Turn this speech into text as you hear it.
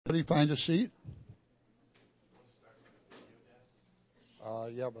Somebody find a seat?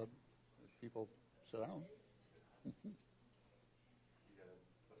 Yeah, but people sit down.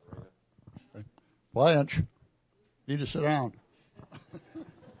 Okay. Blanche, need to sit down.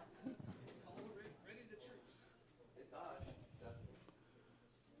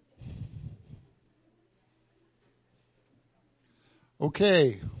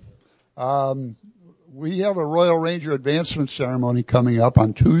 Okay. We have a Royal Ranger advancement ceremony coming up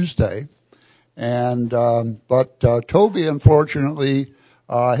on Tuesday, and but Toby unfortunately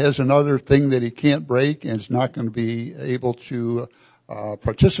has another thing that he can't break and is not going to be able to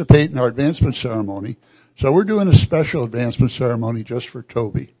participate in our advancement ceremony. So we're doing a special advancement ceremony just for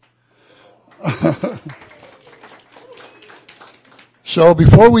Toby. So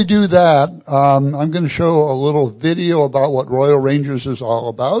before we do that, I'm going to show a little video about what Royal Rangers is all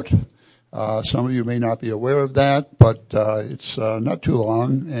about. Some of you may not be aware of that, but it's not too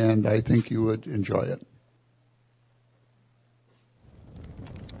long, and I think you would enjoy it.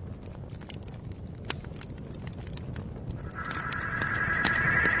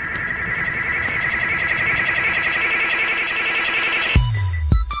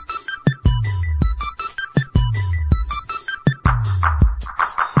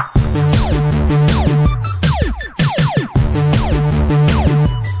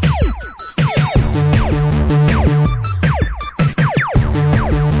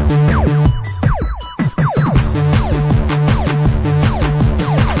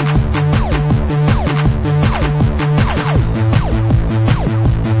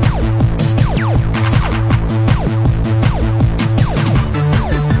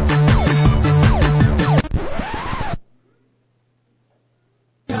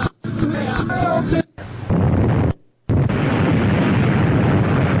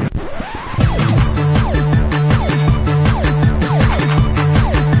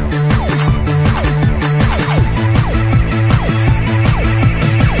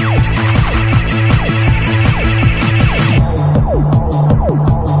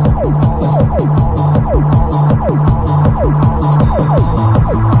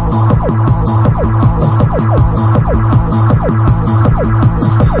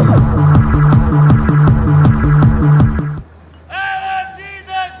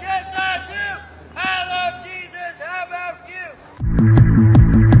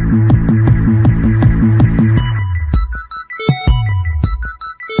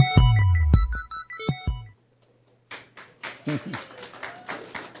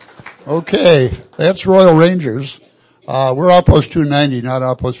 Okay, that's Royal Rangers. We're Outpost 290, not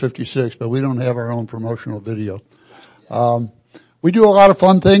Outpost 56, but we don't have our own promotional video. We do a lot of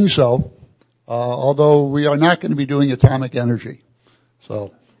fun things though, although we are not going to be doing atomic energy.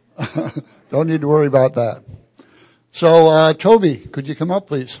 So, don't need to worry about that. So, Toby, could you come up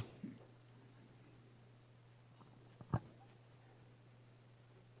please?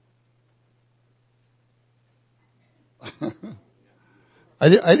 I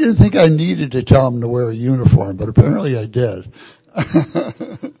didn't think I needed to tell him to wear a uniform, but apparently I did.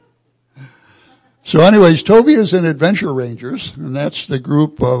 So anyways, Toby is in Adventure Rangers, and that's the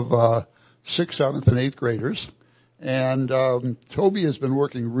group of 6th, 7th, and 8th graders. And Toby has been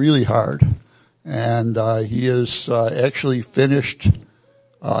working really hard, and he has actually finished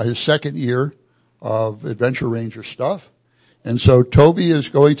his second year of Adventure Ranger stuff. And so Toby is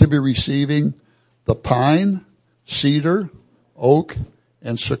going to be receiving the Pine, Cedar, Oak,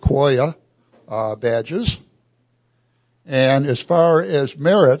 and Sequoia badges. And as far as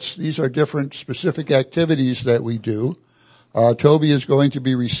merits, these are different specific activities that we do. Toby is going to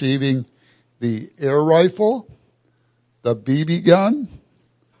be receiving the air rifle, the BB gun,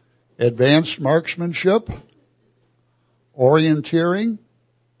 advanced marksmanship, orienteering,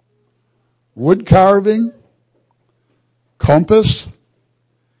 wood carving, compass,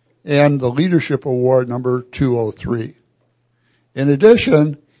 and the leadership award number 203. In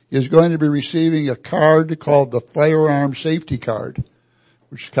addition, he is going to be receiving a card called the Firearm Safety Card,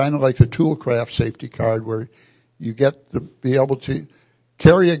 which is kind of like the Toolcraft Safety Card, where you get to be able to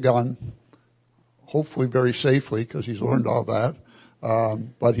carry a gun, hopefully very safely because he's learned all that,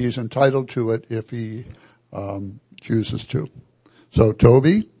 but he's entitled to it if he chooses to. So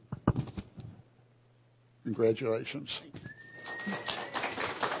Toby, congratulations.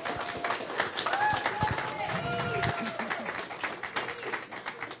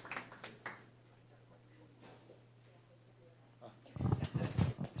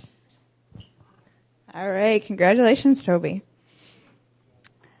 All right. Congratulations, Toby.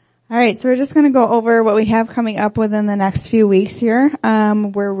 All right. So we're just going to go over what we have coming up within the next few weeks here.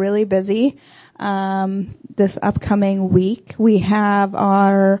 We're really busy. The this upcoming week. We have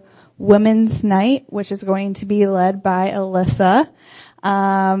our Women's Night, which is going to be led by Alyssa.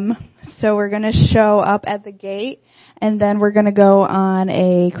 So we're going to show up at the gate, and then we're going to go on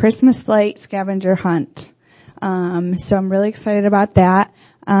a Christmas light scavenger hunt. So I'm really excited about that.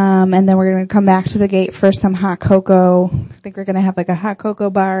 And then we're going to come back to the gate for some hot cocoa. I think we're going to have like a hot cocoa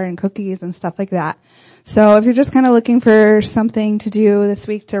bar and cookies and stuff like that. So if you're just kind of looking for something to do this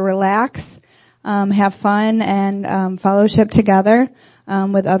week to relax, have fun and, fellowship together,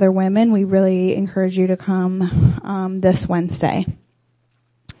 with other women, we really encourage you to come, this Wednesday.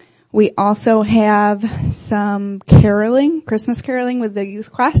 We also have some caroling, Christmas caroling with the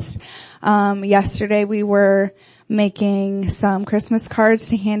Youth Quest. Yesterday we were making some Christmas cards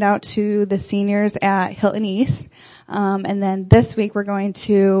to hand out to the seniors at Hilton East. And then this week we're going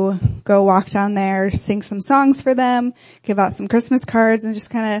to go walk down there, sing some songs for them, give out some Christmas cards, and just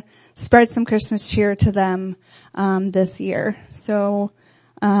kind of spread some Christmas cheer to them, this year. So,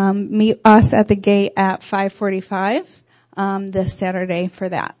 meet us at the gate at 5:45, this Saturday for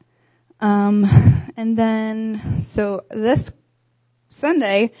that. And then, so this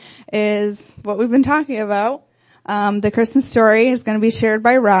Sunday is what we've been talking about. The Christmas story is going to be shared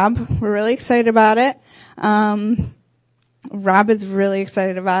by Rob. We're really excited about it. Rob is really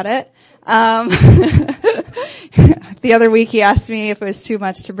excited about it. The other week he asked me if it was too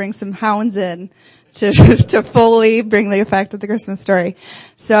much to bring some hounds in to fully bring the effect of the Christmas story.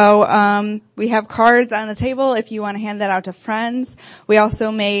 So, we have cards on the table if you want to hand that out to friends. We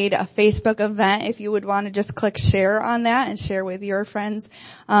also made a Facebook event if you would want to just click share on that and share with your friends,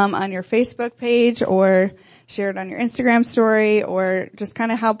 on your Facebook page, or share it on your Instagram story, or just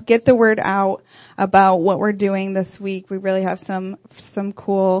kind of help get the word out about what we're doing this week. We really have some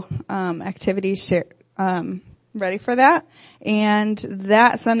cool, activities ready for that. And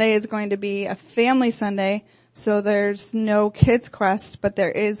that Sunday is going to be a family Sunday, so there's no Kids Quest, but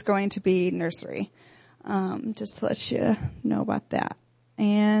there is going to be nursery. Just to let you know about that.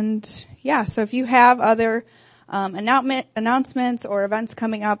 And yeah, so if you have other announcements or events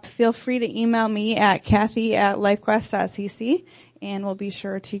coming up, feel free to email me at kathy@lifequest.cc, and we'll be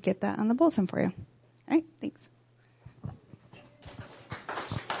sure to get that on the bulletin for you. All right, thanks.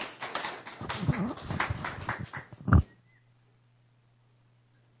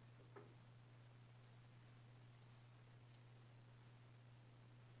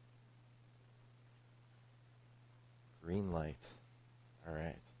 Green light. All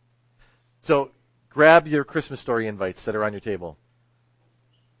right. So grab your Christmas story invites that are on your table.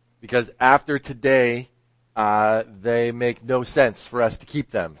 Because after today, they make no sense for us to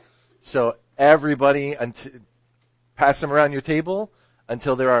keep them. So everybody, pass them around your table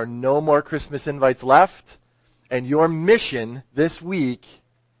until there are no more Christmas invites left. And your mission this week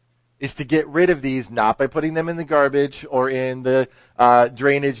is to get rid of these, not by putting them in the garbage or in the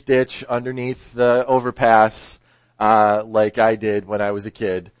drainage ditch underneath the overpass, like I did when I was a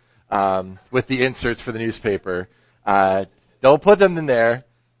kid, with the inserts for the newspaper. Don't put them in there.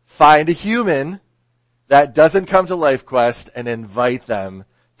 Find a human that doesn't come to LifeQuest and invite them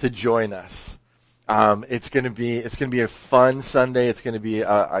to join us. It's gonna be a fun Sunday. It's gonna be,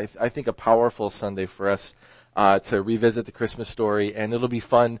 I think, a powerful Sunday for us, to revisit the Christmas story, and it'll be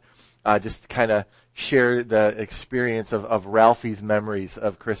fun, just to kind of share the experience of Ralphie's memories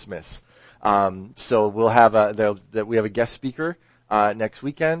of Christmas. So we'll have we have a guest speaker, next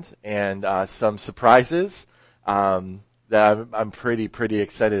weekend, and, some surprises, that I'm pretty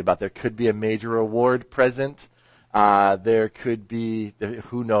excited about. There could be a major award present. There could be,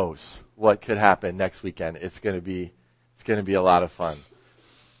 who knows what could happen next weekend. It's gonna be a lot of fun.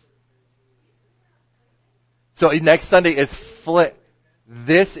 So next Sunday is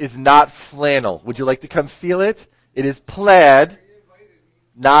this is not flannel. Would you like to come feel it? It is plaid,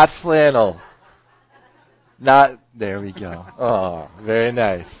 not flannel. There we go. Oh, very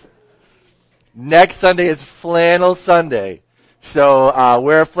nice. Next Sunday is Flannel Sunday. So,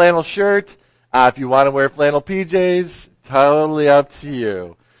 wear a flannel shirt. If you want to wear flannel PJs, totally up to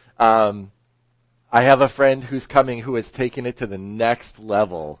you. I have a friend who's coming who has taken it to the next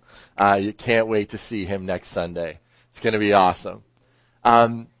level. You can't wait to see him next Sunday. It's going to be awesome.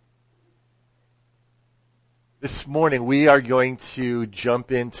 This morning we are going to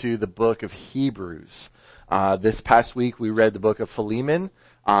jump into the book of Hebrews. This past week we read the book of Philemon,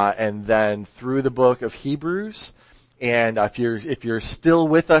 and then through the book of Hebrews. And if you're still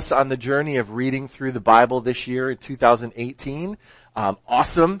with us on the journey of reading through the Bible this year in 2018,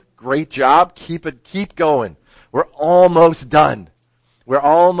 awesome, great job. Keep going. We're almost done. We're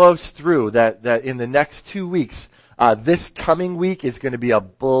almost through. That in the next 2 weeks, this coming week is going to be a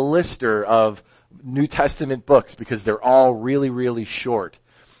blister of New Testament books because they're all really, really short.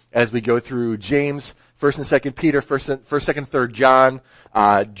 As we go through James, 1st and 2nd Peter, 1st, 2nd, 3rd John,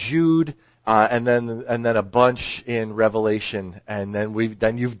 Jude, and then a bunch in Revelation, and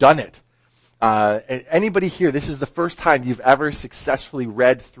then you've done it. Anybody here, this is the first time you've ever successfully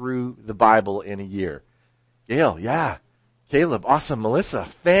read through the Bible in a year? Gail, yeah. Caleb, awesome. Melissa,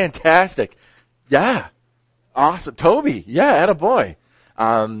 fantastic. Yeah. Awesome. Toby, yeah, attaboy.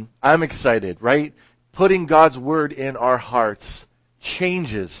 I'm excited, right? Putting God's word in our hearts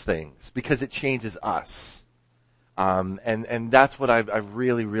changes things because it changes us. And that's what I've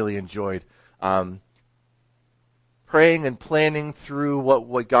really, really enjoyed. Praying and planning through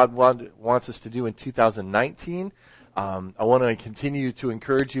what God wants us to do in 2019. I want to continue to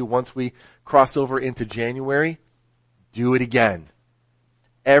encourage you once we cross over into January, do it again.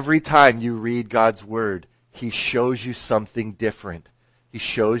 Every time you read God's word, He shows you something different. He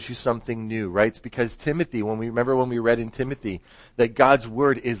shows you something new, right? It's because Timothy, when we read in Timothy, that God's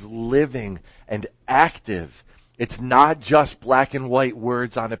word is living and active. It's not just black and white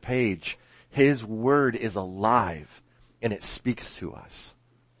words on a page. His word is alive and it speaks to us.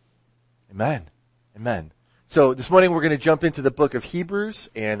 Amen. Amen. So this morning we're going to jump into the book of Hebrews,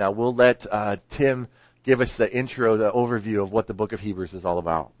 and we'll let Tim give us the intro, the overview of what the book of Hebrews is all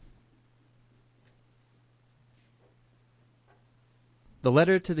about. The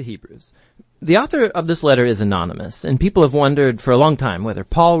letter to the Hebrews. The author of this letter is anonymous, and people have wondered for a long time whether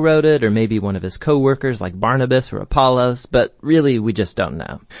Paul wrote it or maybe one of his co-workers like Barnabas or Apollos, but really we just don't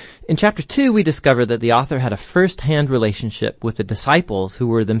know. In chapter 2, we discover that the author had a first-hand relationship with the disciples who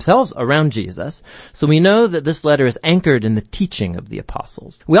were themselves around Jesus, so we know that this letter is anchored in the teaching of the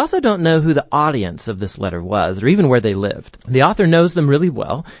apostles. We also don't know who the audience of this letter was, or even where they lived. The author knows them really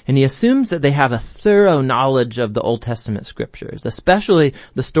well, and he assumes that they have a thorough knowledge of the Old Testament scriptures, especially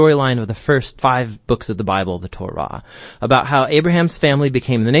the storyline of the first 5 books of the Bible, the Torah, about how Abraham's family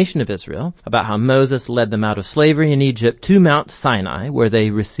became the nation of Israel, about how Moses led them out of slavery in Egypt to Mount Sinai, where they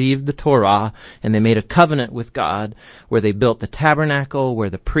received the Torah and they made a covenant with God, where they built the tabernacle, where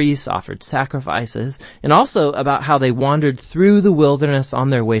the priests offered sacrifices, and also about how they wandered through the wilderness on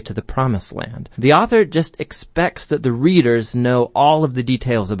their way to the promised land. The author just expects that the readers know all of the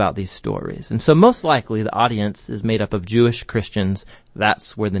details about these stories, and so most likely the audience is made up of Jewish Christians.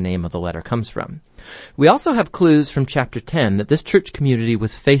 That's where the name of the letter comes from. We also have clues from chapter 10 that this church community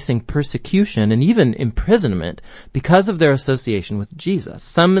was facing persecution and even imprisonment because of their association with Jesus.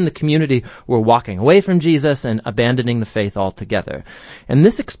 Some in the community were walking away from Jesus and abandoning the faith altogether. And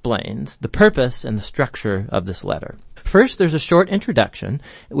this explains the purpose and the structure of this letter. First, there's a short introduction,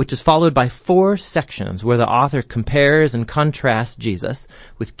 which is followed by 4 sections where the author compares and contrasts Jesus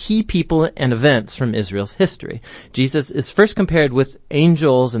with key people and events from Israel's history. Jesus is first compared with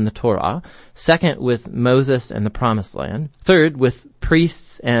angels in the Torah, second with Moses and the Promised Land, third with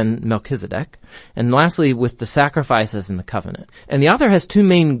priests and Melchizedek, and lastly with the sacrifices in the covenant. And the author has 2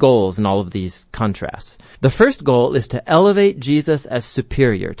 main goals in all of these contrasts. The first goal is to elevate Jesus as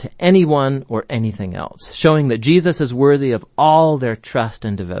superior to anyone or anything else, showing that Jesus is worthy of all their trust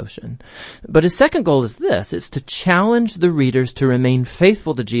and devotion. But his second goal is this: it's to challenge the readers to remain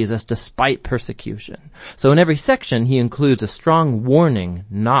faithful to Jesus despite persecution. So in every section, he includes a strong warning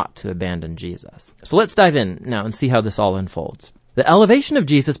not to abandon Jesus. So let's dive in now and see how this all unfolds. The elevation of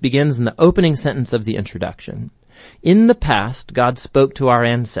Jesus begins in the opening sentence of the introduction. In the past, God spoke to our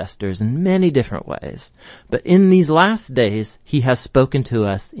ancestors in many different ways, but in these last days, he has spoken to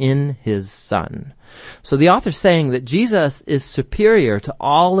us in his Son. So the author's saying that Jesus is superior to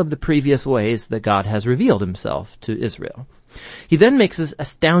all of the previous ways that God has revealed himself to Israel. He then makes this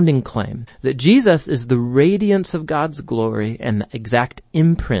astounding claim that Jesus is the radiance of God's glory and the exact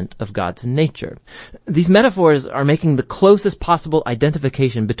imprint of God's nature. These metaphors are making the closest possible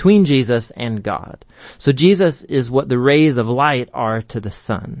identification between Jesus and God. So Jesus is what the rays of light are to the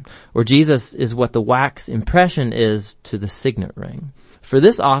sun, or Jesus is what the wax impression is to the signet ring. For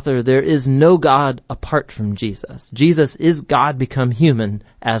this author, there is no God apart from Jesus. Jesus is God become human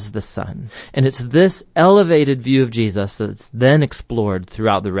as the Son. And it's this elevated view of Jesus that's then explored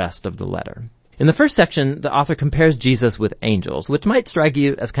throughout the rest of the letter. In the first section, the author compares Jesus with angels, which might strike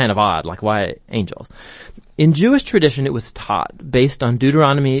you as kind of odd, like why angels? In Jewish tradition, it was taught, based on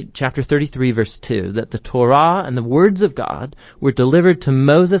Deuteronomy chapter 33, verse 2, that the Torah and the words of God were delivered to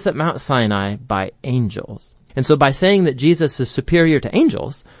Moses at Mount Sinai by angels. And so by saying that Jesus is superior to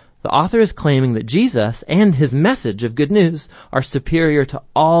angels, the author is claiming that Jesus and his message of good news are superior to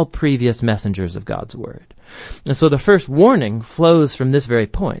all previous messengers of God's word. And so the first warning flows from this very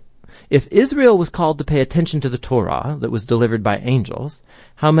point. If Israel was called to pay attention to the Torah that was delivered by angels,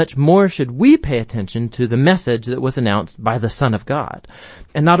 how much more should we pay attention to the message that was announced by the Son of God?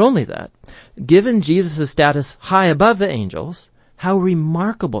 And not only that, given Jesus' status high above the angels, how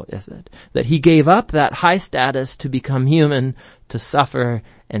remarkable is it that he gave up that high status to become human, to suffer,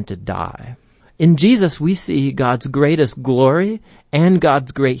 and to die? In Jesus, we see God's greatest glory and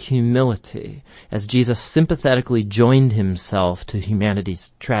God's great humility as Jesus sympathetically joined himself to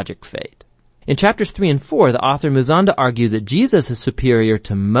humanity's tragic fate. In chapters 3 and 4, the author moves on to argue that Jesus is superior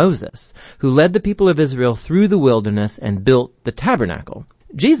to Moses, who led the people of Israel through the wilderness and built the tabernacle.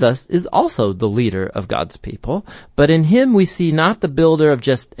 Jesus is also the leader of God's people, but in him we see not the builder of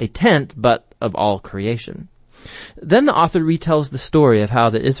just a tent, but of all creation. Then the author retells the story of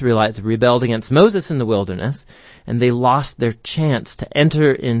how the Israelites rebelled against Moses in the wilderness, and they lost their chance to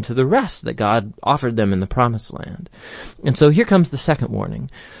enter into the rest that God offered them in the promised land. And so here comes the second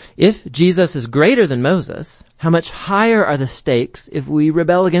warning. If Jesus is greater than Moses, how much higher are the stakes if we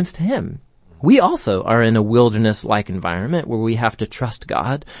rebel against him? We also are in a wilderness-like environment where we have to trust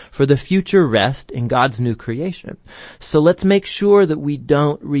God for the future rest in God's new creation. So let's make sure that we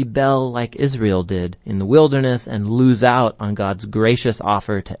don't rebel like Israel did in the wilderness and lose out on God's gracious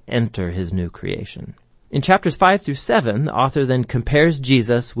offer to enter his new creation. In chapters 5 through 7, the author then compares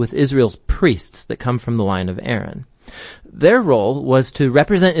Jesus with Israel's priests that come from the line of Aaron. Their role was to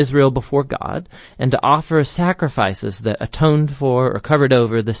represent Israel before God and to offer sacrifices that atoned for or covered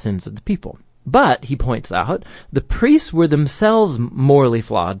over the sins of the people. But, he points out, the priests were themselves morally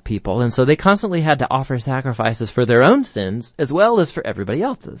flawed people, and so they constantly had to offer sacrifices for their own sins as well as for everybody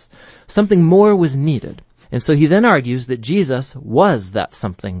else's. Something more was needed. And so he then argues that Jesus was that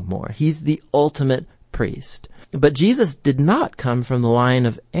something more. He's the ultimate priest. But Jesus did not come from the line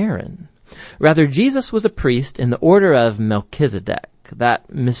of Aaron. Rather, Jesus was a priest in the order of Melchizedek,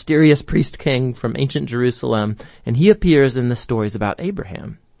 that mysterious priest king from ancient Jerusalem, and he appears in the stories about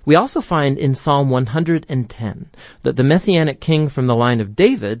Abraham. We also find in Psalm 110 that the Messianic king from the line of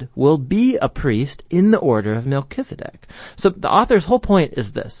David will be a priest in the order of Melchizedek. So the author's whole point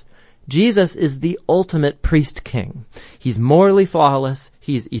is this. Jesus is the ultimate priest king. He's morally flawless,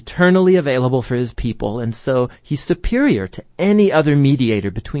 he's eternally available for his people, and so he's superior to any other mediator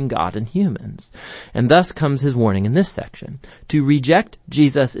between God and humans. And thus comes his warning in this section. To reject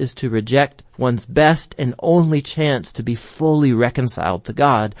Jesus is to reject one's best and only chance to be fully reconciled to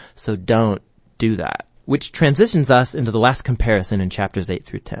God, so don't do that. Which transitions us into the last comparison in chapters 8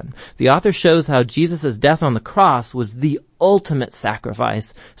 through 10. The author shows how Jesus' death on the cross was the ultimate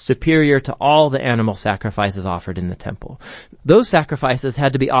sacrifice, superior to all the animal sacrifices offered in the temple. Those sacrifices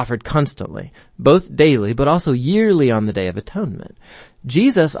had to be offered constantly, both daily, but also yearly on the Day of Atonement.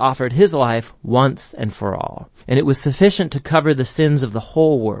 Jesus offered his life once and for all, and it was sufficient to cover the sins of the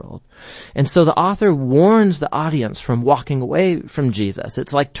whole world. And so the author warns the audience from walking away from Jesus.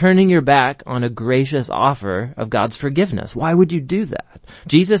 It's like turning your back on a gracious offer of God's forgiveness. Why would you do that?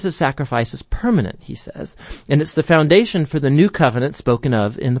 Jesus' sacrifice is permanent, he says, and it's the foundation for the new covenant spoken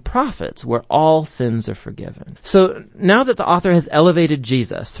of in the prophets, where all sins are forgiven. So now that the author has elevated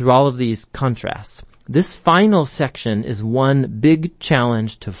Jesus through all of these contrasts, this final section is one big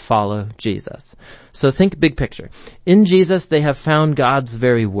challenge to follow Jesus. So think big picture. In Jesus, they have found God's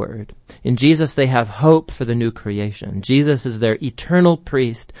very word. In Jesus, they have hope for the new creation. Jesus is their eternal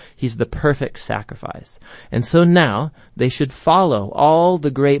priest. He's the perfect sacrifice. And so now they should follow all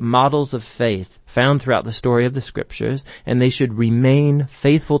the great models of faith found throughout the story of the scriptures, and they should remain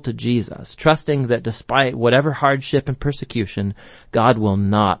faithful to Jesus, trusting that despite whatever hardship and persecution, God will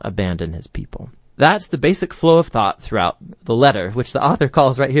not abandon his people. That's the basic flow of thought throughout the letter, which the author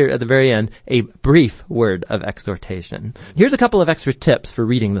calls right here at the very end a brief word of exhortation. Here's a couple of extra tips for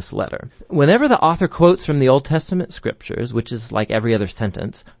reading this letter. Whenever the author quotes from the Old Testament scriptures, which is like every other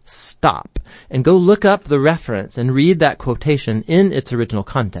sentence, stop and go look up the reference and read that quotation in its original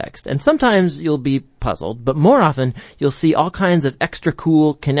context. And sometimes you'll be puzzled, but more often you'll see all kinds of extra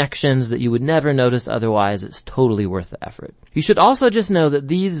cool connections that you would never notice otherwise. It's totally worth the effort. You should also just know that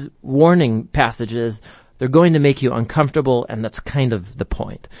these warning passages, they're going to make you uncomfortable, and that's kind of the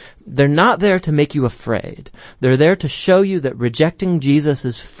point. They're not there to make you afraid. They're there to show you that rejecting Jesus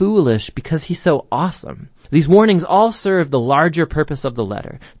is foolish because he's so awesome. These warnings all serve the larger purpose of the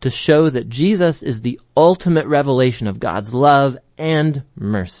letter, to show that Jesus is the ultimate revelation of God's love and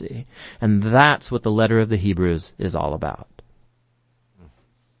mercy. And that's what the letter of the Hebrews is all about.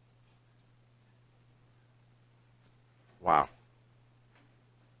 Wow.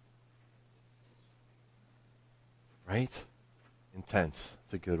 Right? Intense.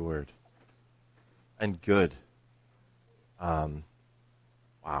 It's a good word. And good. Wow.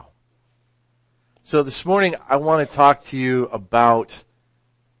 So this morning I want to talk to you about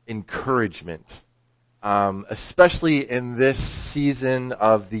encouragement, especially in this season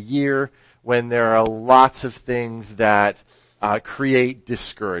of the year when there are lots of things that create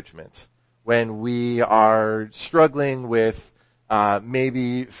discouragement. When we are struggling with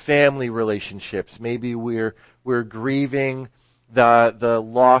maybe family relationships, maybe we're grieving the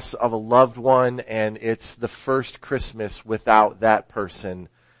loss of a loved one, and it's the first Christmas without that person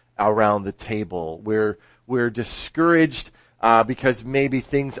around the table. We're discouraged because maybe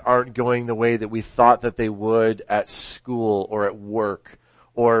things aren't going the way that we thought that they would at school or at work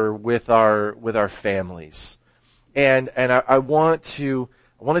or with our families. And I want to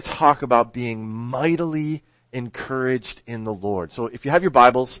talk about being mightily encouraged in the Lord. So if you have your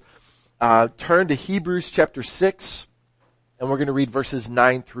Bibles, turn to Hebrews chapter 6, and we're going to read verses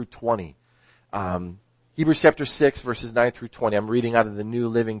 9 through 20. Hebrews chapter 6, verses 9 through 20. I'm reading out of the New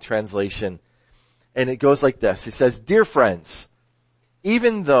Living Translation. And it goes like this. It says, "Dear friends,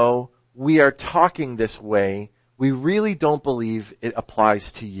 even though we are talking this way, we really don't believe it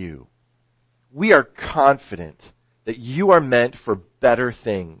applies to you. We are confident that you are meant for better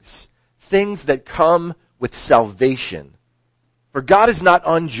things, things that come with salvation. For God is not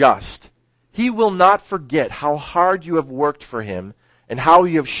unjust. He will not forget how hard you have worked for Him and how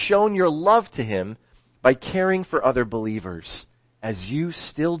you have shown your love to Him by caring for other believers, as you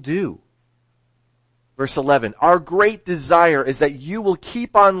still do." Verse 11, "Our great desire is that you will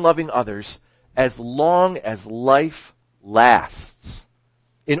keep on loving others as long as life lasts,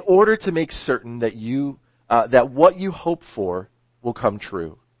 in order to make certain that that what you hope for will come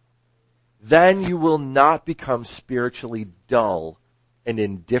true. Then you will not become spiritually dull and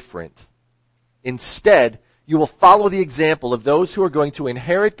indifferent. Instead, you will follow the example of those who are going to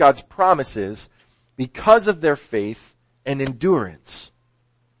inherit God's promises because of their faith and endurance."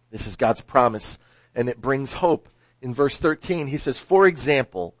 This is God's promise, and it brings hope. In verse 13, he says, "For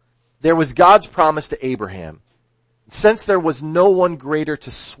example, there was God's promise to Abraham. Since there was no one greater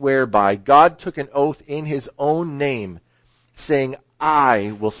to swear by, God took an oath in His own name, saying,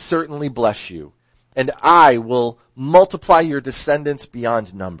 'I will certainly bless you, and I will multiply your descendants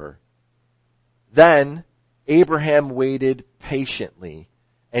beyond number.' Then Abraham waited patiently,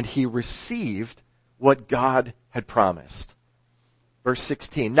 and he received what God had promised." Verse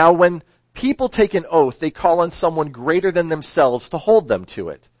 16, "Now when people take an oath, they call on someone greater than themselves to hold them to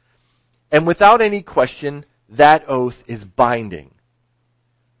it. And without any question, that oath is binding.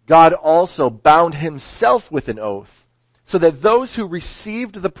 God also bound Himself with an oath, so that those who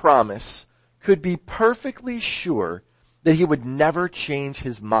received the promise could be perfectly sure that He would never change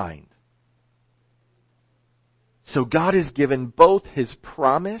His mind. So God has given both His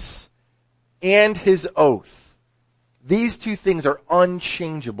promise and His oath. These two things are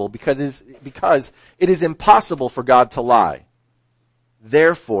unchangeable because it is impossible for God to lie.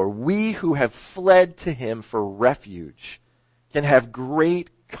 Therefore, we who have fled to Him for refuge can have great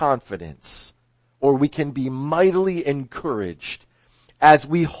confidence, or we can be mightily encouraged as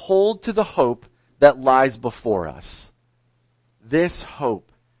we hold to the hope that lies before us. This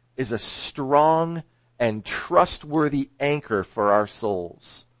hope is a strong and trustworthy anchor for our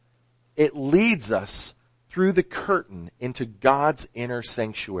souls. It leads us through the curtain into God's inner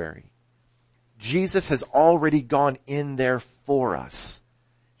sanctuary. Jesus has already gone in there for us.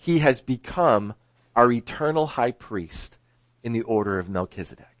 He has become our eternal high priest in the order of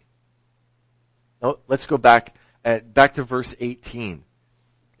Melchizedek. Now, let's go back to verse 18.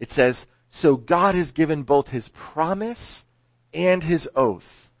 It says, "So God has given both His promise and His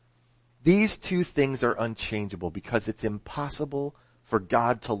oath. These two things are unchangeable because it's impossible for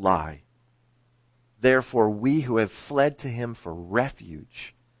God to lie. Therefore, we who have fled to Him for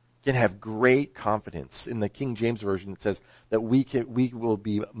refuge can have great confidence." In the King James Version, it says that we will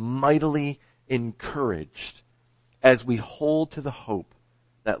be mightily encouraged as we hold to the hope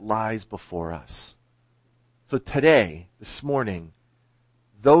that lies before us. So today, this morning,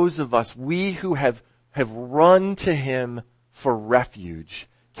 those of us, we who have run to Him for refuge,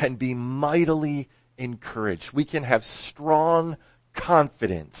 can be mightily encouraged. We can have strong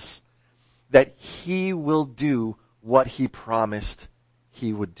confidence that He will do what He promised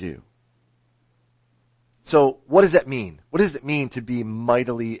He would do. So what does that mean? What does it mean to be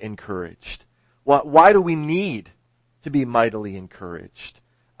mightily encouraged? Why do we need to be mightily encouraged?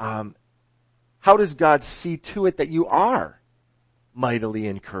 How does God see to it that you are mightily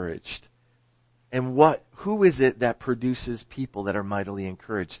encouraged? And who is it that produces people that are mightily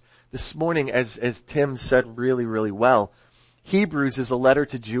encouraged? This morning, as Tim said really, really well, Hebrews is a letter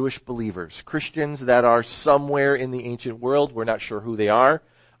to Jewish believers, Christians that are somewhere in the ancient world. We're not sure who they are.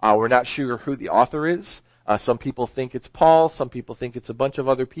 We're not sure who the author is. Some people think it's Paul. Some people think it's a bunch of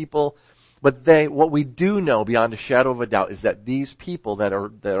other people. But what we do know beyond a shadow of a doubt is that these people that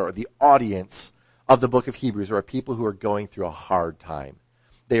are the audience of the book of Hebrews are people who are going through a hard time.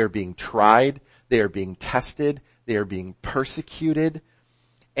 They are being tried. They are being tested. They are being persecuted.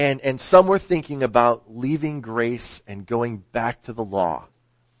 And some were thinking about leaving grace and going back to the law.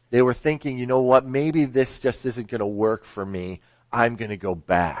 They were thinking, you know what, maybe this just isn't going to work for me. I'm going to go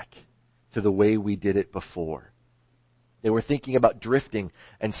back to the way we did it before. They were thinking about drifting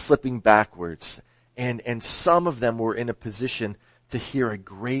and slipping backwards. And some of them were in a position to hear a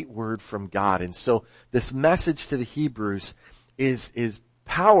great word from God. And so this message to the Hebrews is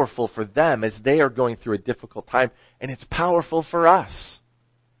powerful for them as they are going through a difficult time. And it's powerful for us.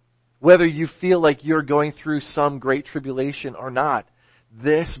 Whether you feel like you're going through some great tribulation or not,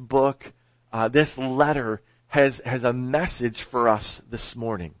 this book, this letter has a message for us this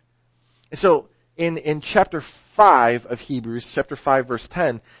morning. And so in chapter 5 of Hebrews, chapter 5 verse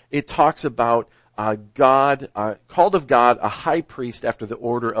 10, it talks about God, called of God, a high priest after the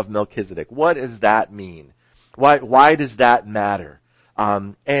order of Melchizedek. What does that mean? Why does that matter?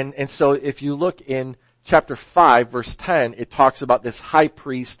 And so if you look in chapter 5 verse 10, it talks about this high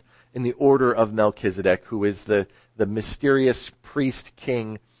priest in the order of Melchizedek, who is the mysterious priest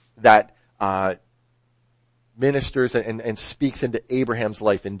king that ministers and speaks into Abraham's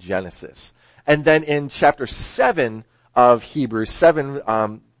life in Genesis. And then in chapter 7 of Hebrews,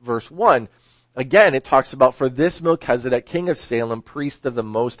 7 verse 1, again it talks about, for this Melchizedek, king of Salem, priest of the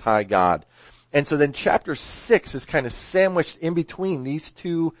Most High God. And so then chapter 6 is kind of sandwiched in between these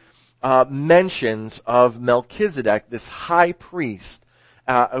two mentions of Melchizedek, this high priest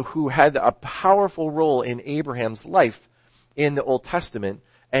who had a powerful role in Abraham's life in the Old Testament.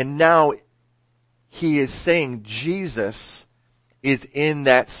 And now he is saying Jesus is in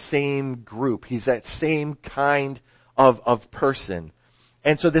that same group. He's that same kind of person.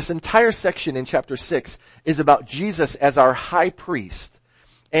 And so this entire section in chapter 6 is about Jesus as our high priest.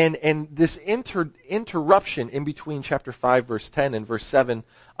 And this interruption in between chapter 5 verse 10 and verse 7,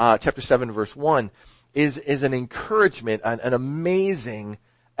 chapter 7 verse 1 is an encouragement, an amazing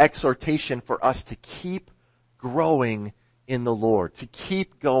exhortation for us to keep growing in the Lord, to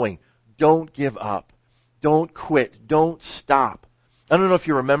keep going. Don't give up. Don't quit. Don't stop. I don't know if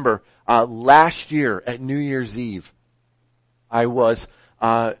you remember, last year at New Year's Eve, I was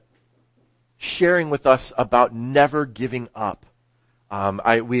sharing with us about never giving up.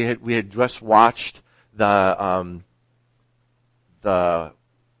 We had just watched the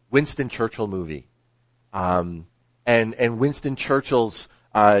Winston Churchill movie, and Winston Churchill's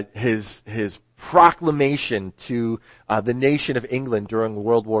his proclamation to the nation of England during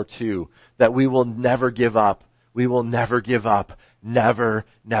World War II that we will never give up. We will never give up. Never,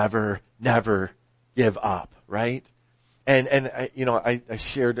 never, never give up. Right? And I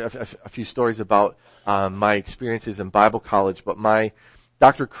shared a few stories about my experiences in Bible college, but my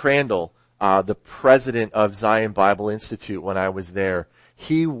Dr. Crandall, the president of Zion Bible Institute when I was there,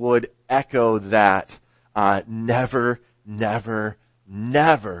 he would echo that never, never,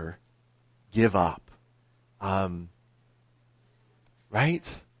 never give up.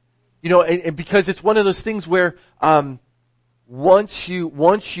 Right? And because it's one of those things where once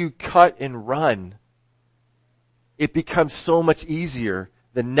you cut and run, it becomes so much easier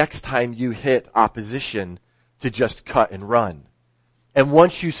the next time you hit opposition to just cut and run. And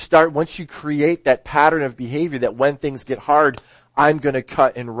once you create that pattern of behavior that when things get hard, I'm going to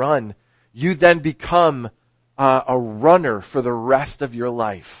cut and run, you then become a runner for the rest of your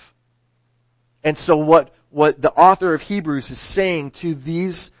life. And so what the author of Hebrews is saying to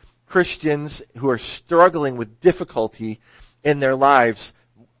these Christians who are struggling with difficulty in their lives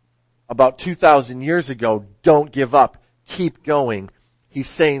about 2,000 years ago, don't give up, keep going. He's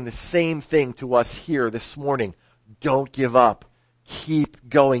saying the same thing to us here this morning. Don't give up, keep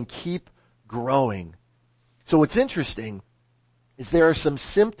going, keep growing. So what's interesting is there are some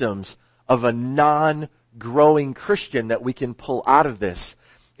symptoms of a non-growing Christian that we can pull out of this.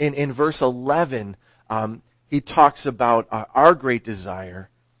 In verse 11, he talks about our great desire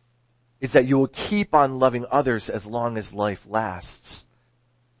is that you will keep on loving others as long as life lasts.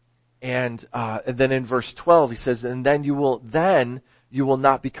 And then in verse 12 he says, and then you will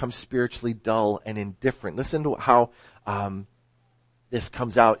not become spiritually dull and indifferent. Listen to how this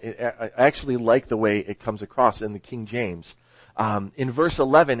comes out. I actually like the way it comes across in the King James. In verse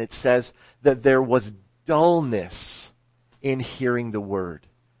 11 it says that there was dullness in hearing the word.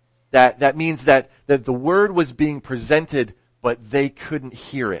 That means that the word was being presented, but they couldn't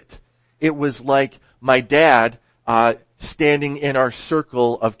hear it. It was like my dad standing in our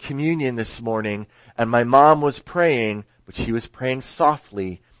circle of communion this morning, and my mom was praying, but she was praying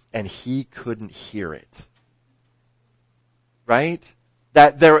softly, and he couldn't hear it. Right?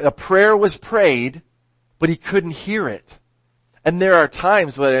 That a prayer was prayed, but he couldn't hear it. And there are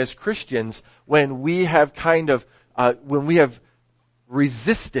times when, as Christians, when we have when we have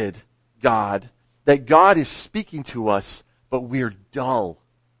resisted God, that God is speaking to us, but we're dull.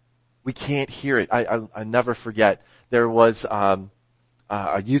 We can't hear it. I never forget. There was a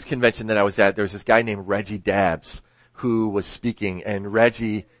youth convention that I was at. There was this guy named Reggie Dabbs who was speaking, and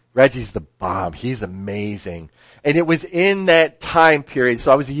Reggie's the bomb. He's amazing. And it was in that time period.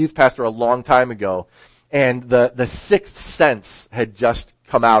 So I was a youth pastor a long time ago, and the Sixth Sense had just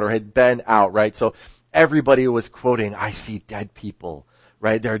come out, or had been out, right? So everybody was quoting, "I see dead people,"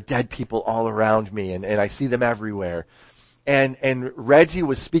 right? There are dead people all around me, and I see them everywhere. And Reggie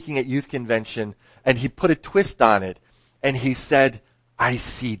was speaking at youth convention, and he put a twist on it, and he said, "I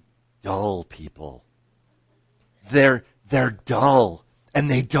see dull people. They're dull, and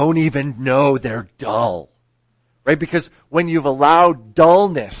they don't even know they're dull." Right? Because when you've allowed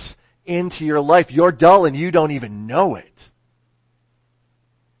dullness into your life, you're dull and you don't even know it.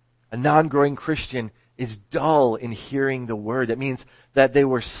 A non-growing Christian is dull in hearing the word. That means that they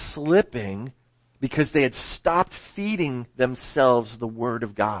were slipping because they had stopped feeding themselves the word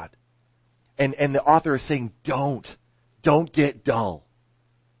of God. And the author is saying, don't get dull.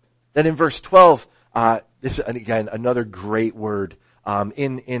 Then in verse 12, this, again, another great word.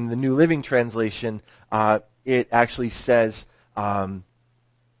 In the New Living Translation, it actually says, in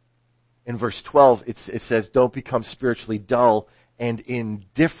verse 12, it says, "Don't become spiritually dull and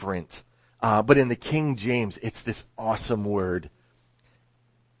indifferent." But in the King James, it's this awesome word.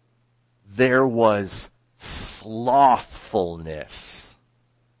 There was slothfulness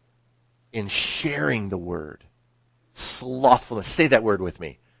in sharing the word. Slothfulness. Say that word with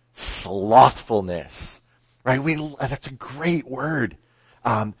me. Slothfulness. Right? That's a great word.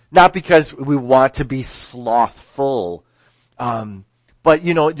 Not because we want to be slothful. But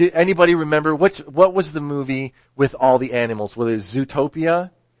do anybody remember what was the movie with all the animals? Was it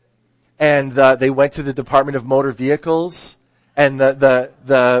Zootopia? And they went to the Department of Motor Vehicles, and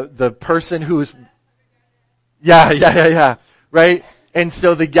the person who's yeah, right? And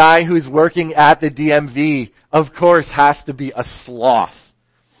so the guy who's working at the DMV, of course, has to be a sloth,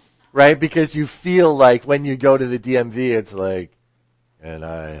 right? Because you feel like when you go to the DMV, it's like, "Can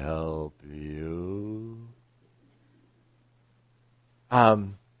I help you?" But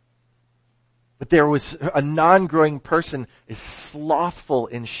there was a non-growing person is slothful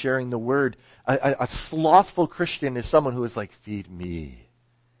in sharing the word. A slothful Christian is someone who is like, "Feed me,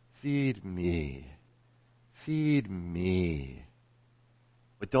 feed me, feed me."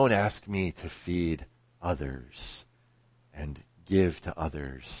 But don't ask me to feed others and give to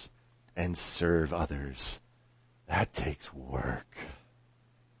others and serve others. That takes work.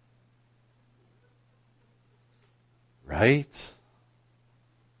 Right?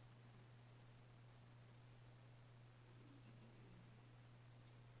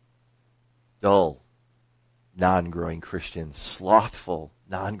 Dull, non-growing Christians. Slothful,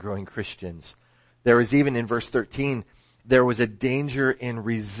 non-growing Christians. There was even in verse 13, there was a danger in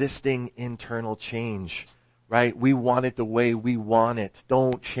resisting internal change. Right? We want it the way we want it.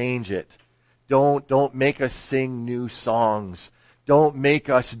 Don't change it. Don't make us sing new songs. Don't make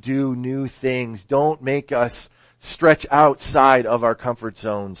us do new things. Don't make us stretch outside of our comfort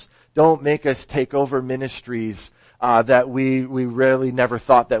zones. Don't make us take over ministries that we really never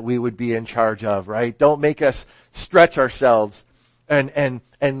thought that we would be in charge of, right? Don't make us stretch ourselves and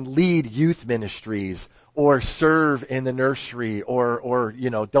lead youth ministries or serve in the nursery or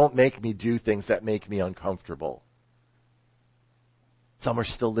don't make me do things that make me uncomfortable. Some are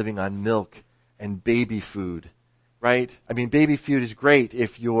still living on milk and baby food, right? I mean, baby food is great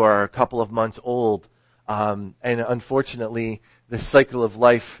if you are a couple of months old. And unfortunately, the cycle of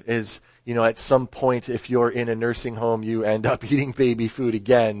life is, at some point, if you're in a nursing home, you end up eating baby food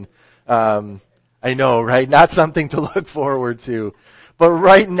again. I know, right? Not something to look forward to. But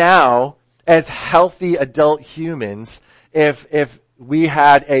right now, as healthy adult humans, if we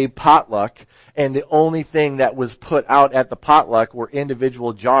had a potluck and the only thing that was put out at the potluck were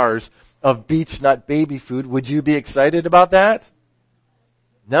individual jars of beech nut baby food, would you be excited about that?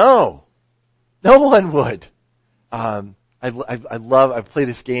 No. No one would. I play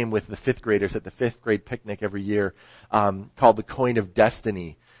this game with the fifth graders at the fifth grade picnic every year, called the Coin of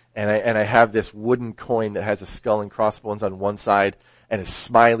Destiny. And I have this wooden coin that has a skull and crossbones on one side and a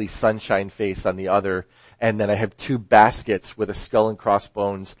smiley sunshine face on the other. And then I have two baskets with a skull and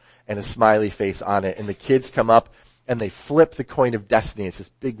crossbones and a smiley face on it. And the kids come up and they flip the coin of destiny. It's this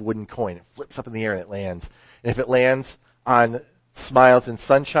big wooden coin. It flips up in the air and it lands. And if it lands on smiles and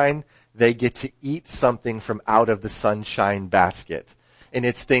sunshine, they get to eat something from out of the sunshine basket. And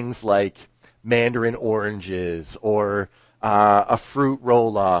it's things like mandarin oranges or a fruit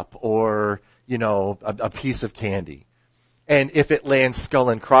roll-up or, a piece of candy. And if it lands skull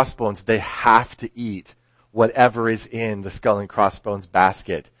and crossbones, they have to eat whatever is in the skull and crossbones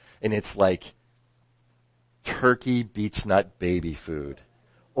basket. And it's like turkey beech nut baby food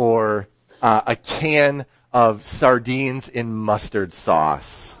or a can of sardines in mustard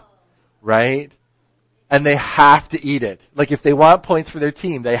sauce, right? And they have to eat it. Like if they want points for their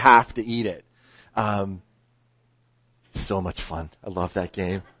team, they have to eat it. So much fun. I love that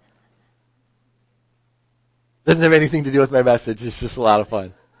game. Doesn't have anything to do with my message. It's just a lot of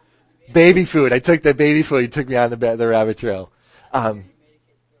fun. Baby food. I took the baby food. You took me on the rabbit trail.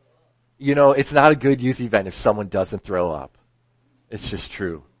 It's not a good youth event if someone doesn't throw up. It's just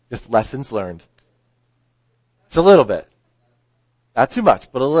true. Just lessons learned. It's a little bit. Not too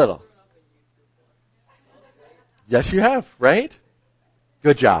much, but a little. Yes, you have, right?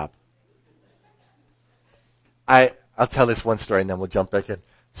 Good job. I'll tell this one story and then we'll jump back in.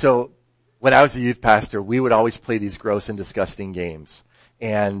 So, when I was a youth pastor, we would always play these gross and disgusting games.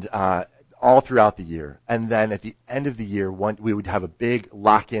 And, all throughout the year. And then at the end of the year, we would have a big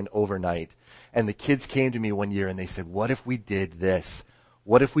lock-in overnight. And the kids came to me one year and they said, what if we did this?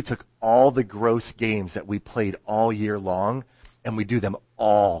 What if we took all the gross games that we played all year long and we do them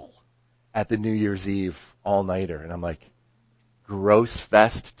all at the New Year's Eve all-nighter? And I'm like, Gross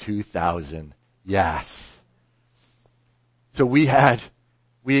Fest 2000. Yes. So we had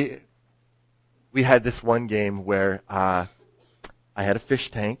this one game where, I had a fish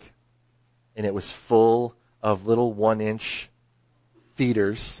tank and it was full of little 1-inch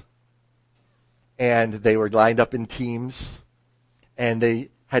feeders and they were lined up in teams and they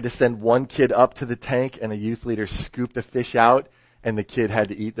had to send one kid up to the tank and a youth leader scoop the fish out and the kid had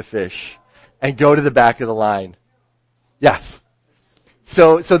to eat the fish and go to the back of the line. Yes.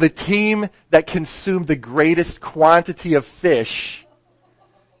 So the team that consumed the greatest quantity of fish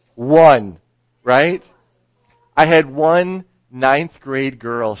won, right? I had one 9th grade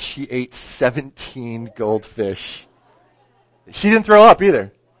girl, she ate 17 goldfish. She didn't throw up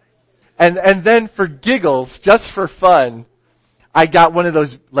either. And then for giggles, just for fun, I got one of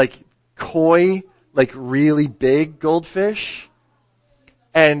those koi, really big goldfish.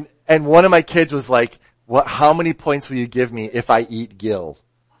 And one of my kids was like, how many points will you give me if I eat Gil?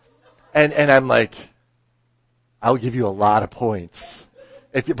 And I'm like, I'll give you a lot of points.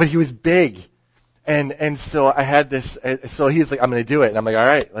 But he was big. And so I had this, so he's like, I'm gonna do it. And I'm like,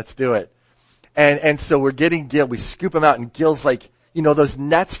 alright, let's do it. And so we're getting Gil, we scoop him out and Gil's like, those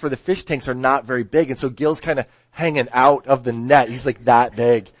nets for the fish tanks are not very big. And so Gil's kinda hanging out of the net. He's like that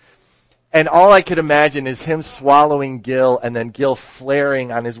big. And all I could imagine is him swallowing Gil and then Gil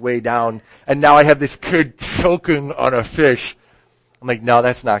flaring on his way down. And now I have this kid choking on a fish. I'm like, no,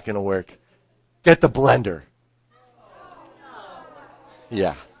 that's not gonna work. Get the blender.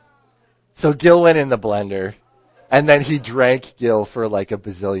 Yeah. So Gil went in the blender, and then he drank Gil for like a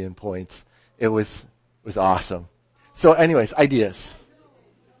bazillion points. It was awesome. So anyways, ideas.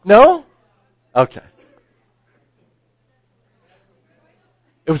 No? Okay.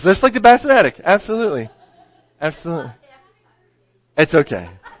 It was just like the Bassett Attic. Absolutely. Absolutely. It's okay.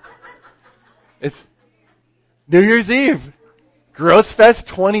 It's New Year's Eve. Gross Fest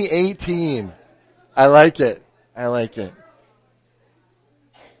 2018. I like it. I like it.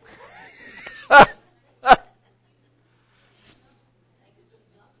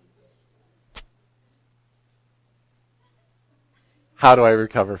 How do I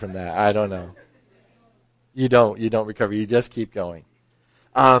recover from that? I don't know. You don't recover. You just keep going.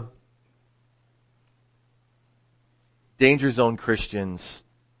 Danger zone Christians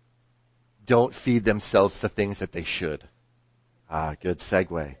don't feed themselves to things that they should. Good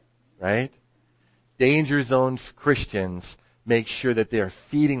segue, right? Danger zone Christians make sure that they are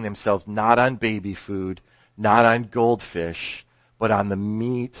feeding themselves not on baby food, not on goldfish, but on the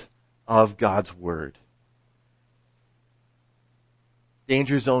meat of God's Word.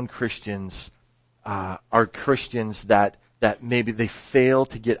 Danger zone Christians are Christians that maybe they fail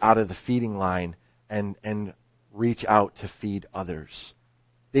to get out of the feeding line and reach out to feed others.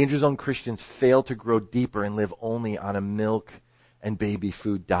 Danger zone Christians fail to grow deeper and live only on a milk and baby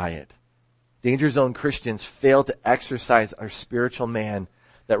food diet. Danger zone Christians fail to exercise our spiritual man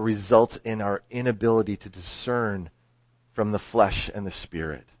that results in our inability to discern from the flesh and the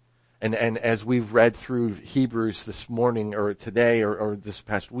spirit. And as we've read through Hebrews this morning or today or this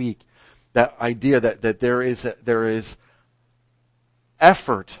past week, That idea that there is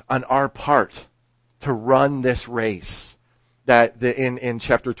effort on our part to run this race. That in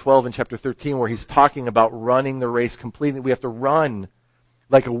chapter 12 and chapter 13, where he's talking about running the race completely, we have to run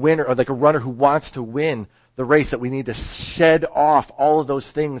like a winner, or like a runner who wants to win the race, that we need to shed off all of those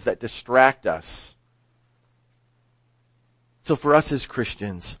things that distract us. So for us as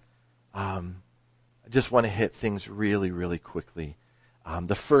Christians, I just want to hit things really, really quickly.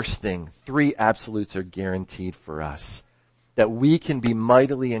 The first thing, 3 absolutes are guaranteed for us. That we can be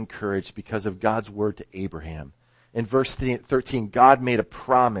mightily encouraged because of God's word to Abraham. In verse 13, God made a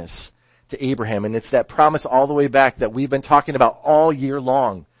promise to Abraham, and it's that promise all the way back that we've been talking about all year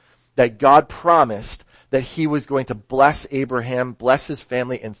long. That God promised that he was going to bless Abraham, bless his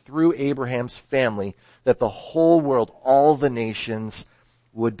family, and through Abraham's family, that the whole world, all the nations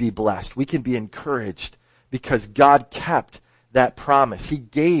would be blessed. We can be encouraged because God kept that promise. He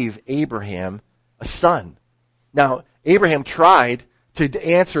gave Abraham a son. Now, Abraham tried to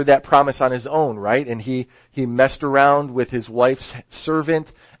answer that promise on his own, right? And he messed around with his wife's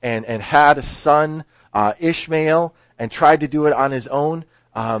servant and had a son, Ishmael, and tried to do it on his own.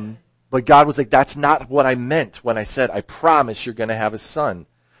 But God was like, that's not what I meant when I said, I promise you're going to have a son,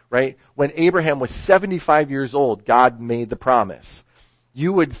 right? When Abraham was 75 years old, God made the promise.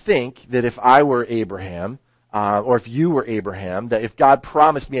 You would think that if I were Abraham, or if you were Abraham, that if God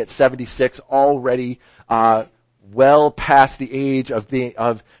promised me at 76, already, well past the age of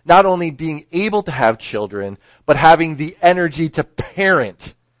not only being able to have children, but having the energy to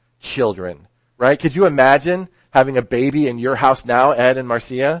parent children, right? Could you imagine having a baby in your house now, Ed and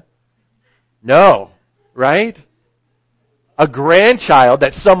Marcia? No, right? A grandchild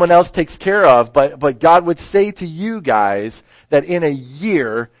that someone else takes care of, but God would say to you guys that in a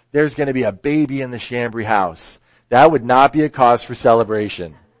year, there's going to be a baby in the Chambry house. That would not be a cause for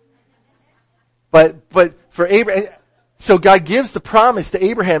celebration. But for Abraham, so God gives the promise to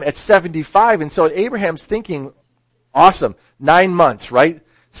Abraham at 75, and so Abraham's thinking, awesome, 9 months, right?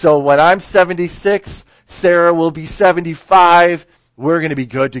 So when I'm 76, Sarah will be 75, we're going to be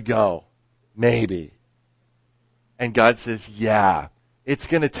good to go. Maybe. And God says, yeah, it's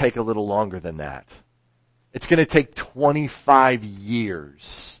going to take a little longer than that. It's going to take 25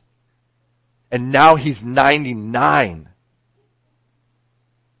 years. And now he's 99.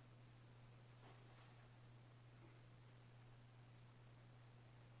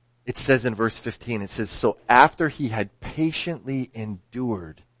 It says in verse 15, it says, so after he had patiently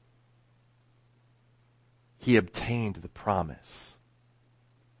endured, he obtained the promise.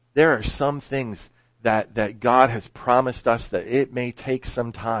 There are some things that God has promised us that it may take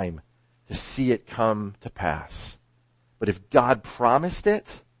some time to see it come to pass. But if God promised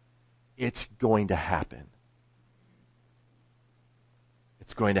it, it's going to happen.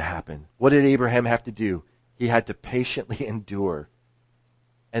 It's going to happen. What did Abraham have to do? He had to patiently endure.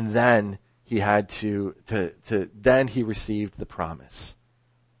 And then he had then he received the promise.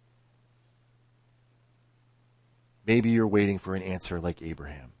 Maybe you're waiting for an answer like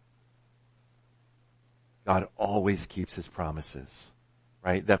Abraham. God always keeps his promises,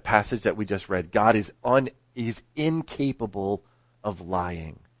 right? That passage that we just read, God is incapable of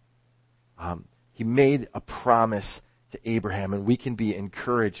lying. He made a promise to Abraham, and we can be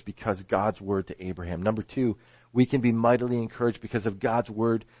encouraged because God's word to Abraham. Number 2, we can be mightily encouraged because of God's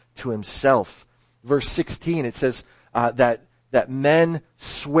word to himself. Verse 16, it says that men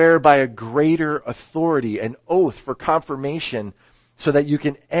swear by a greater authority, an oath for confirmation, so that you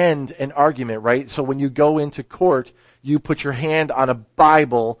can end an argument, right? So when you go into court, you put your hand on a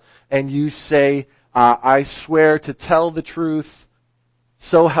Bible and you say, I swear to tell the truth,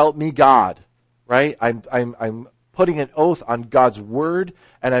 so help me God, right? I'm putting an oath on God's word,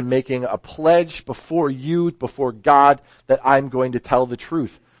 and I'm making a pledge before you, before God, that I'm going to tell the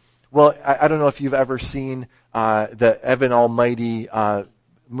truth. Well, I don't know if you've ever seen the Evan Almighty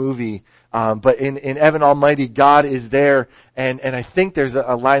movie, but in Evan Almighty, God is there, and I think there's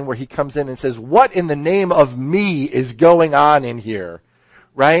a line where he comes in and says, what in the name of me is going on in here?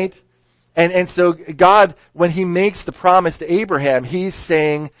 Right? And so God, when he makes the promise to Abraham, he's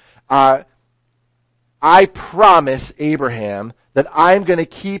saying, I promise Abraham that I'm going to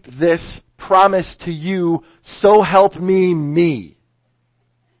keep this promise to you, so help me,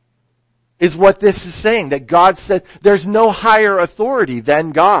 is what this is saying. That God said there's no higher authority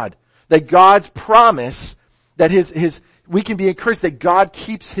than God. That God's promise, that we can be encouraged that God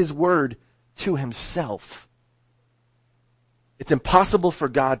keeps his word to himself. It's impossible for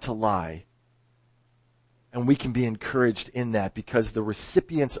God to lie. And we can be encouraged in that because the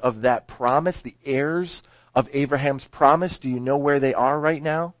recipients of that promise, the heirs of Abraham's promise, do you know where they are right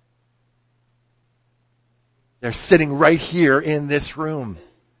now? They're sitting right here in this room.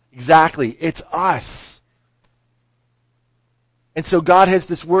 Exactly. It's us. And so God has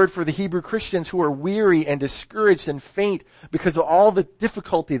this word for the Hebrew Christians who are weary and discouraged and faint because of all the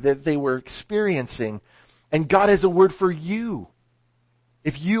difficulty that they were experiencing. And God has a word for you.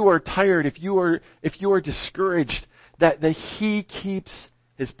 If you are tired, if you are discouraged, that He keeps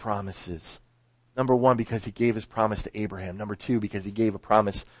His promises. Number one, because He gave His promise to Abraham. Number two, because He gave a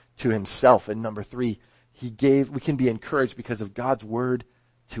promise to Himself. And number three, we can be encouraged because of God's word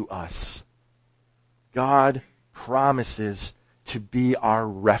to us. God promises to be our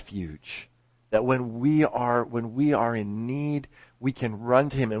refuge. That when we are in need, we can run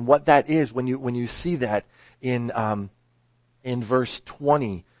to Him. And what that is, when you see that in verse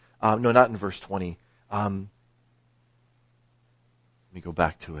 20, no, not in verse 20. Let me go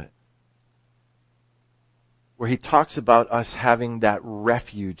back to it. Where he talks about us having that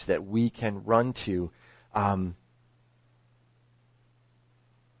refuge that we can run to.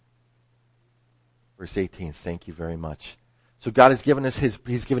 Verse 18, thank you very much. So God has given us He's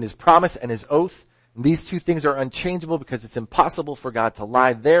given His promise and His oath. And these two things are unchangeable because it's impossible for God to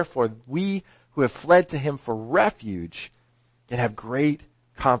lie. Therefore, we who have fled to Him for refuge can have great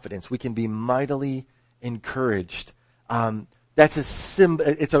confidence. We can be mightily encouraged. That's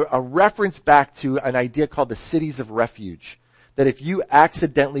it's a reference back to an idea called the cities of refuge. That if you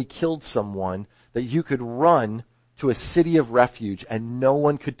accidentally killed someone, that you could run to a city of refuge and no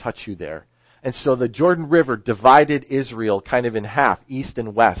one could touch you there. And so the Jordan River divided Israel kind of in half, east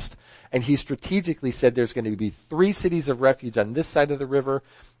and west. And He strategically said there's going to be 3 cities of refuge on this side of the river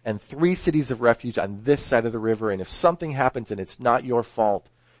and 3 cities of refuge on this side of the river. And if something happens and it's not your fault,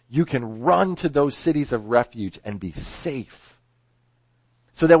 you can run to those cities of refuge and be safe.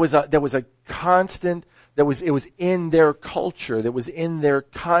 So there was a constant, it was in their culture, that was in their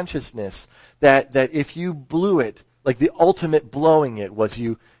consciousness that if you blew it, like the ultimate blowing it was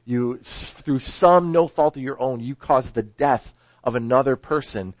you through some no fault of your own, you caused the death of another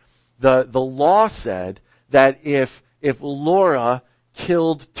person. The law said that if Laura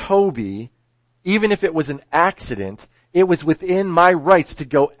killed Toby, even if it was an accident, it was within my rights to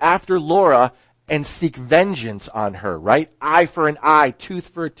go after Laura and seek vengeance on her, right? Eye for an eye, tooth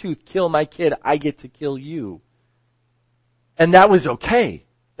for a tooth, kill my kid, I get to kill you. And that was okay.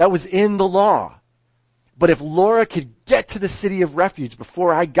 That was in the law. But if Laura could get to the city of refuge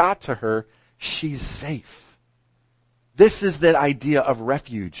before I got to her, she's safe. This is that idea of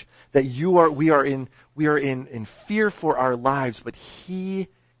refuge, that we are in fear for our lives, but He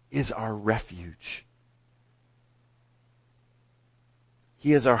is our refuge.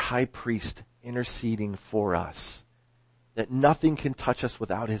 He is our high priest interceding for us. That nothing can touch us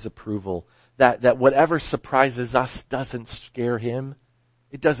without His approval. That whatever surprises us doesn't scare Him.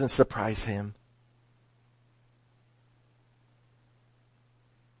 It doesn't surprise Him.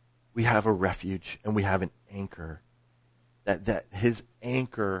 We have a refuge and we have an anchor. That His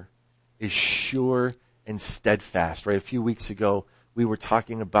anchor is sure and steadfast, right? A few weeks ago, we were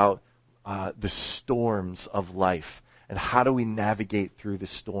talking about the storms of life and how do we navigate through the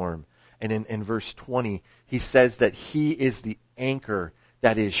storm. And in verse 20, he says that He is the anchor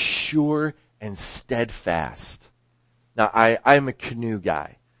that is sure and steadfast. Now, I'm a canoe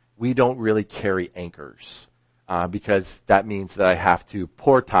guy. We don't really carry anchors. Because that means that I have to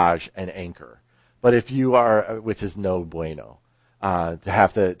portage an anchor. But if you are, which is no bueno, to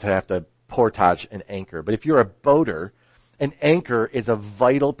have to portage an anchor. But if you're a boater, an anchor is a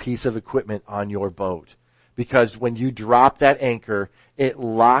vital piece of equipment on your boat. Because when you drop that anchor, it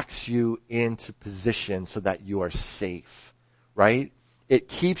locks you into position so that you are safe, right? It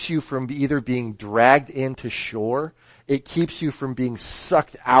keeps you from either being dragged into shore. It keeps you from being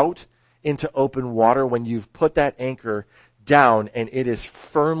sucked out into open water when you've put that anchor down and it is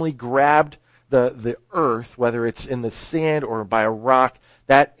firmly grabbed the earth, whether it's in the sand or by a rock.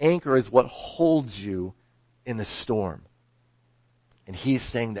 That anchor is what holds you in the storm. And He's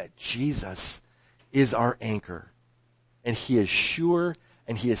saying that Jesus is our anchor. And He is sure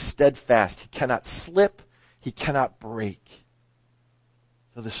and He is steadfast. He cannot slip. He cannot break.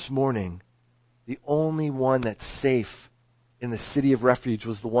 So this morning, the only one that's safe in the city of refuge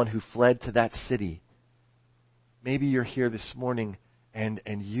was the one who fled to that city. Maybe you're here this morning and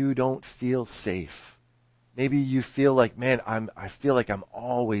you don't feel safe. Maybe you feel like, man, I feel like I'm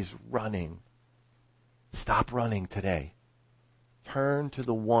always running. Stop running today. Turn to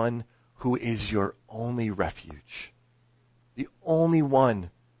the one who is your only refuge. The only one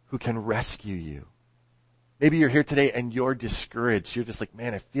who can rescue you. Maybe you're here today and you're discouraged. You're just like,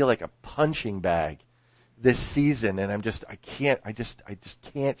 man, I feel like a punching bag this season and I just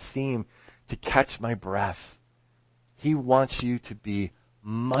can't seem to catch my breath. He wants you to be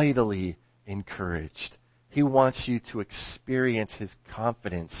mightily encouraged. He wants you to experience his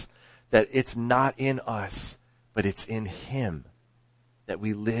confidence that it's not in us, but it's in him that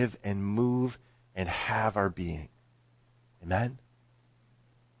we live and move and have our being. Amen?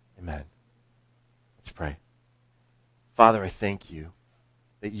 Amen. Let's pray. Father, I thank you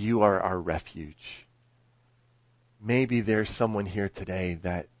that you are our refuge. Maybe there's someone here today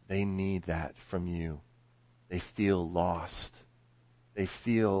that they need that from you. They feel lost. They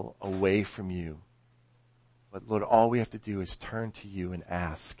feel away from you. But Lord, all we have to do is turn to you and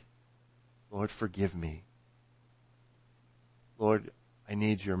ask, Lord, forgive me. Lord, I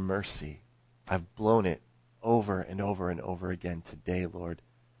need your mercy. I've blown it over and over and over again today, Lord.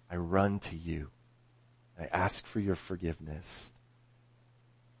 I run to you. I ask for your forgiveness.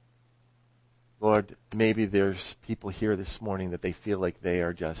 Lord, maybe there's people here this morning that they feel like they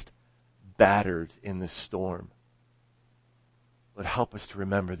are just battered in the storm. Lord, help us to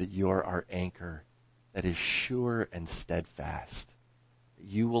remember that you are our anchor that is sure and steadfast. That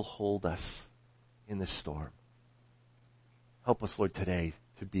you will hold us in the storm. Help us, Lord, today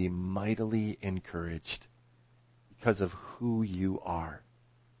to be mightily encouraged because of who you are.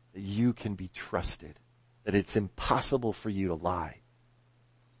 That you can be trusted. That it's impossible for you to lie.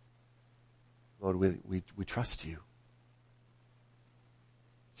 Lord, we trust you. In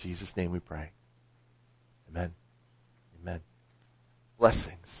Jesus' name we pray. Amen. Amen.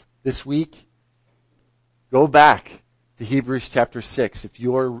 Blessings. This week, go back to Hebrews chapter 6. If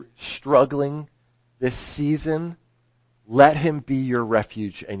you're struggling this season, let him be your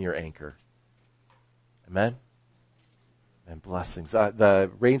refuge and your anchor. Amen. And blessings.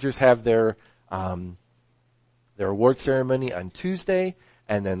 The Rangers have their award ceremony on Tuesday.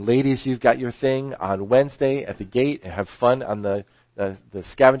 And then ladies, you've got your thing on Wednesday at the gate, and have fun on the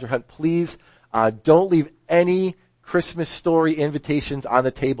scavenger hunt. Please, don't leave any Christmas story invitations on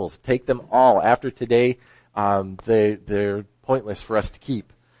the tables. Take them all. After today, they're pointless for us to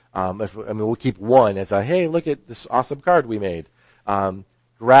keep. We'll keep one as a, hey, look at this awesome card we made.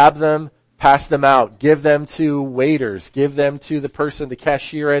 Grab them, pass them out, give them to waiters, give them to the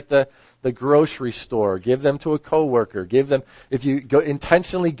cashier at the grocery store, give them to a coworker, give them, if you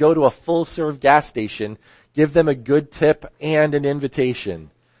intentionally go to a full serve gas station, give them a good tip and an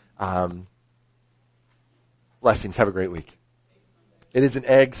invitation. Blessings. Have a great week. It is an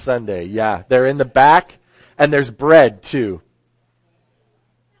egg Sunday. Yeah. They're in the back, and there's bread too.